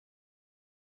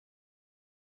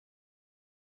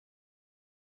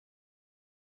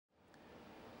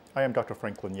I am Dr.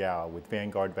 Franklin Yao with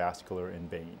Vanguard Vascular and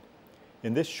Vein.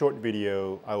 In this short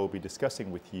video, I will be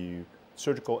discussing with you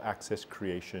surgical access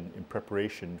creation in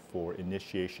preparation for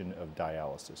initiation of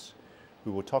dialysis.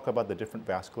 We will talk about the different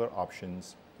vascular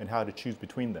options and how to choose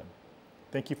between them.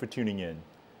 Thank you for tuning in.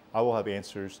 I will have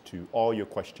answers to all your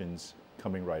questions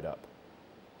coming right up.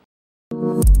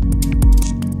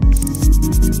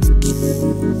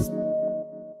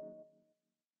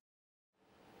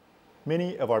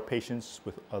 Many of our patients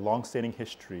with a long-standing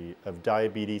history of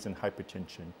diabetes and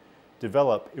hypertension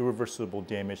develop irreversible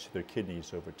damage to their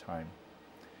kidneys over time.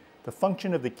 The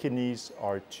function of the kidneys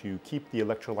are to keep the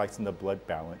electrolytes in the blood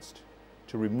balanced,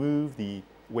 to remove the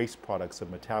waste products of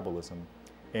metabolism,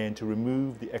 and to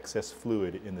remove the excess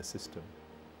fluid in the system.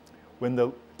 When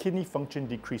the kidney function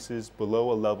decreases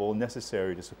below a level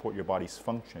necessary to support your body's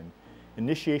function,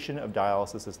 initiation of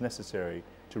dialysis is necessary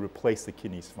to replace the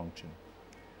kidney's function.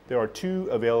 There are two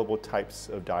available types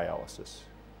of dialysis: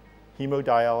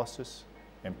 hemodialysis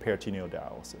and peritoneal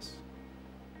dialysis.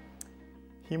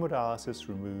 Hemodialysis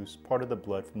removes part of the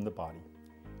blood from the body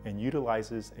and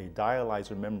utilizes a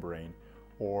dialyzer membrane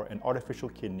or an artificial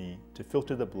kidney to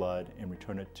filter the blood and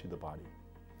return it to the body.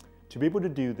 To be able to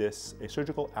do this, a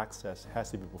surgical access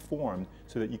has to be performed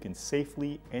so that you can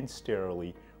safely and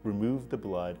sterilely remove the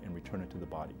blood and return it to the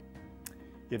body.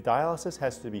 If dialysis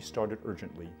has to be started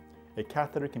urgently, a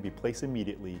catheter can be placed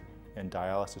immediately and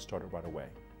dialysis started right away.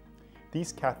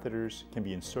 These catheters can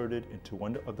be inserted into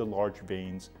one of the large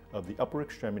veins of the upper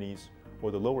extremities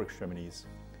or the lower extremities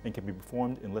and can be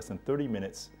performed in less than 30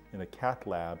 minutes in a cath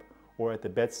lab or at the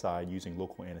bedside using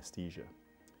local anesthesia.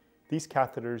 These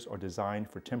catheters are designed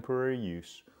for temporary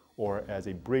use or as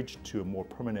a bridge to a more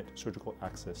permanent surgical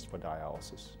access for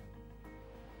dialysis.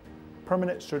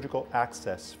 Permanent surgical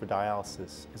access for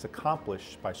dialysis is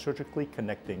accomplished by surgically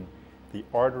connecting the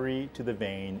artery to the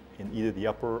vein in either the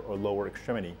upper or lower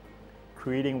extremity,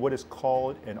 creating what is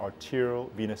called an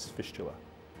arteriovenous fistula.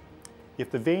 If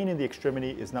the vein in the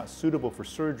extremity is not suitable for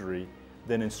surgery,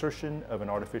 then insertion of an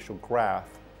artificial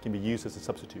graft can be used as a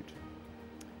substitute.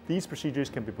 These procedures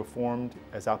can be performed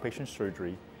as outpatient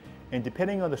surgery, and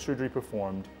depending on the surgery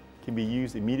performed, can be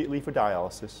used immediately for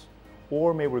dialysis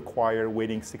or may require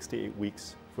waiting 6 to 8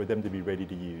 weeks for them to be ready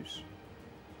to use.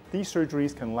 These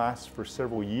surgeries can last for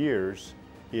several years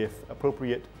if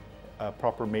appropriate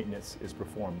proper maintenance is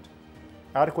performed.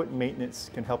 Adequate maintenance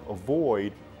can help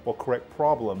avoid or correct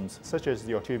problems such as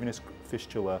the arteriovenous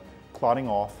fistula clotting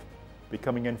off,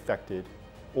 becoming infected,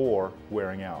 or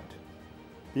wearing out.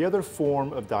 The other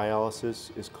form of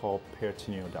dialysis is called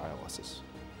peritoneal dialysis.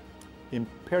 In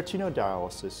peritoneal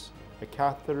dialysis, a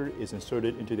catheter is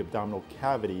inserted into the abdominal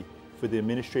cavity for the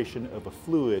administration of a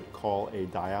fluid called a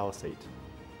dialysate.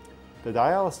 The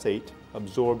dialysate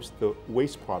absorbs the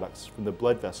waste products from the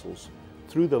blood vessels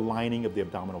through the lining of the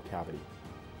abdominal cavity.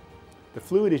 The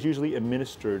fluid is usually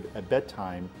administered at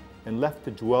bedtime and left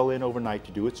to dwell in overnight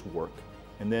to do its work,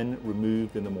 and then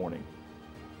removed in the morning.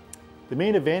 The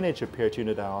main advantage of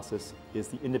peritoneal dialysis is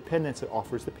the independence it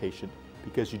offers the patient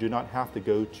because you do not have to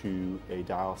go to a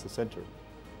dialysis center.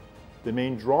 The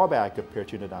main drawback of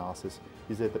peritoneal dialysis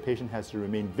is that the patient has to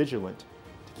remain vigilant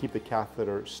to keep the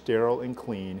catheter sterile and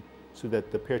clean so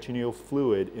that the peritoneal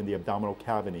fluid in the abdominal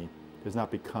cavity does not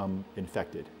become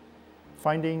infected.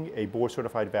 Finding a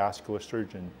board-certified vascular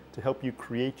surgeon to help you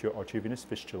create your arteriovenous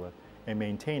fistula and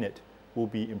maintain it will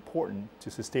be important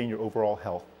to sustain your overall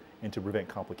health and to prevent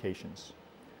complications.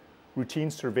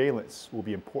 Routine surveillance will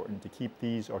be important to keep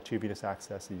these arteriovenous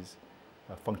accesses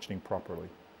functioning properly.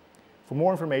 For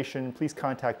more information, please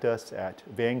contact us at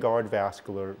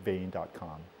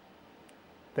vanguardvascularvein.com.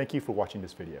 Thank you for watching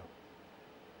this video.